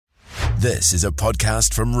This is a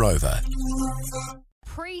podcast from Rover.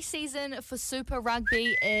 Pre-season for Super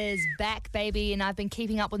Rugby is back, baby, and I've been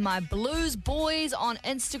keeping up with my Blues boys on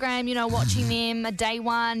Instagram, watching them day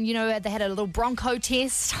one. They had a little Bronco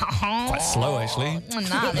test. Quite slow, actually.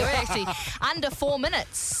 No, they were actually under 4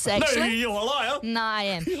 minutes, actually. No, you're a liar. No, I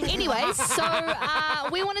am. Anyway, so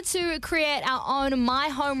we wanted to create our own My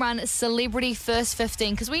Home Run Celebrity First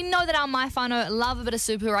 15 because we know that our My Whānau love a bit of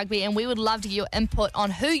Super Rugby, and we would love to get your input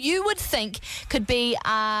on who you would think could be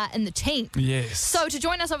in the team. Yes. So to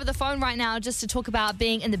join us over the phone right now, just to talk about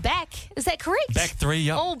being in the back, is that correct? Back three,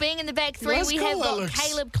 yep. Oh, being in the back three. Let's we go, have got Alex.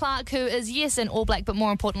 Caleb Clark, who is, yes, an All Black, but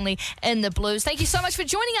more importantly, in the Blues. Thank you so much for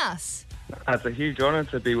joining us. It's a huge honour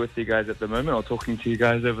to be with you guys at the moment, or talking to you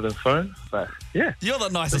guys over the phone. But yeah, You're the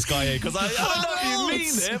nicest guy here, because I don't know if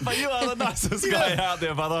you mean it, but you are the nicest guy out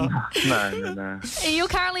there, brother. no. You're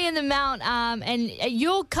currently in the Mount, and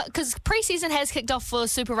you're, because pre-season has kicked off for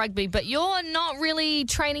Super Rugby, but you're not really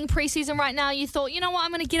training pre-season right now. You thought, you know what,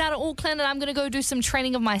 I'm going to get out of Auckland and I'm going to go do some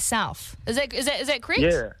training of myself. Is that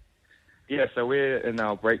correct? Yeah. So we're in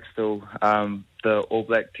our break still. The All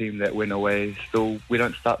Black team that went away still. We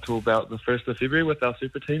don't start till about the 1st of February with our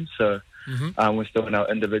super team. So we're still in our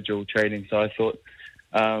individual training. So I thought,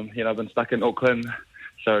 I've been stuck in Auckland.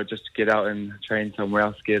 So just to get out and train somewhere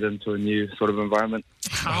else, get into a new sort of environment.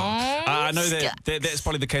 I know that's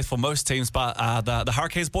probably the case for most teams, but the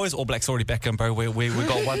Hurricanes boys, All Blacks already back in, bro. We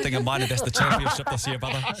got one thing in mind, and that's the championship this year,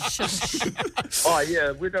 brother. Oh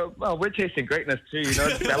yeah, we're chasing greatness too.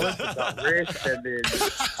 Balance, rest, and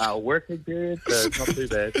then working period. So it's not too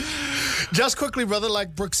bad. Just quickly, brother,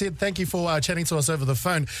 like Brooke said, thank you for chatting to us over the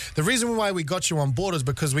phone. The reason why we got you on board is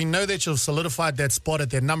because we know that you've solidified that spot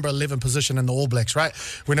at their number 11 position in the All Blacks, right?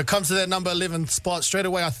 When it comes to that number 11 spot, straight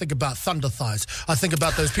away I think about thunder thighs. I think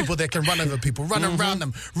about those people that can run over people, run around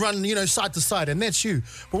them, run, side to side, and that's you.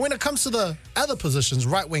 But when it comes to the other positions,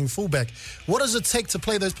 right wing, fullback, what does it take to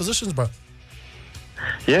play those positions, bro?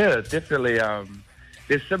 Yeah, definitely.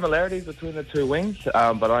 There's similarities between the two wings,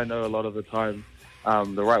 but I know a lot of the time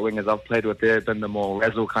the right wingers I've played with, they've been the more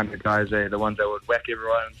razzle kind of guys. They're the ones that would whack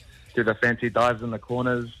everyone, do the fancy dives in the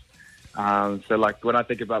corners. So like when I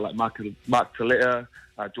think about like Mark Taleta,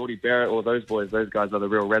 Geordie Barrett, all those boys, those guys are the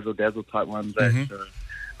real razzle-dazzle type ones. So,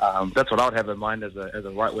 that's what I would have in mind as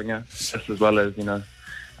a right winger, just as well as,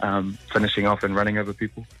 finishing off and running over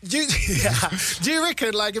people. Do you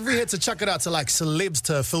reckon, like, if we had to chuck it out to, like, celebs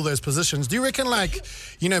to fill those positions, do you reckon, like,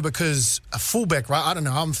 because a fullback, right, I don't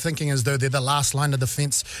know, I'm thinking as though they're the last line of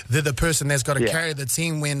defence, they're the person that's got to carry the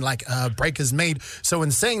team when, like, a break is made. So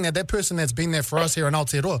in saying that person that's been there for us here in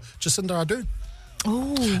Aotearoa, Jacinda Ardern.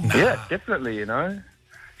 Yeah, definitely,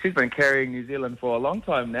 She's been carrying New Zealand for a long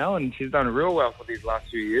time now, and she's done real well for these last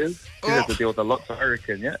few years. She has to deal with a lot, I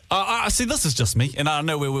reckon, yeah. I see, this is just me, and I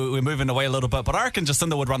know we're moving away a little bit, but I reckon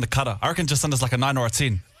Jacinda would run the cutter. I reckon Jacinda's like a 9 or a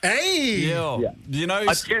 10. Hey! Yeah.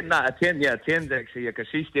 A 10, a 10, yeah, 10's actually, because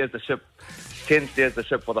she steers the ship. 10 steers the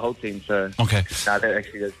ship for the whole team, so... Okay.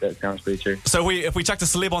 That sounds pretty true. So if we chucked a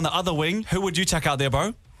celeb on the other wing, who would you chuck out there,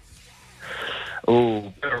 bro?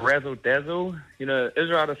 Oh, bit of razzle-dazzle.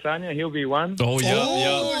 Israel Adesanya, he'll be one. Oh, yeah.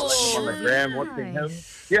 On the gram, watching him.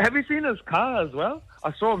 Yeah, have you seen his car as well?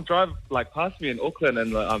 I saw him drive past me in Auckland,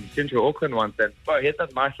 in central Auckland once, and he had the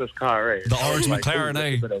nicest car, eh? The orange McLaren,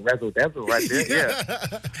 A bit of razzle-dazzle right there,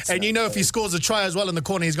 yeah. And if he scores a try as well in the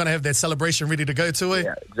corner, he's going to have that celebration ready to go to it.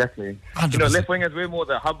 Yeah, exactly. 100%. Left wingers, we're more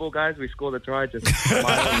the humble guys. We score the try, just smile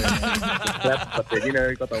and just clap. But then,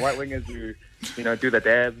 you got the right wingers who, do the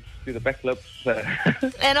dabs, do the backflips.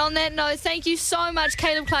 And on that note, thank you so much,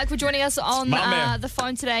 Caleb Clark, for joining us on the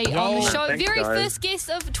phone today on the show. Thanks, Very guys. first guest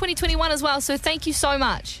of 2021 as well, so thank you so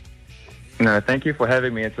much. No, thank you for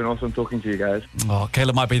having me. It's been awesome talking to you guys. Oh,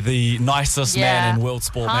 Caleb might be the nicest man in world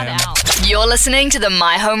sport, Hard man. out. You're listening to the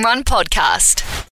My Home Run podcast.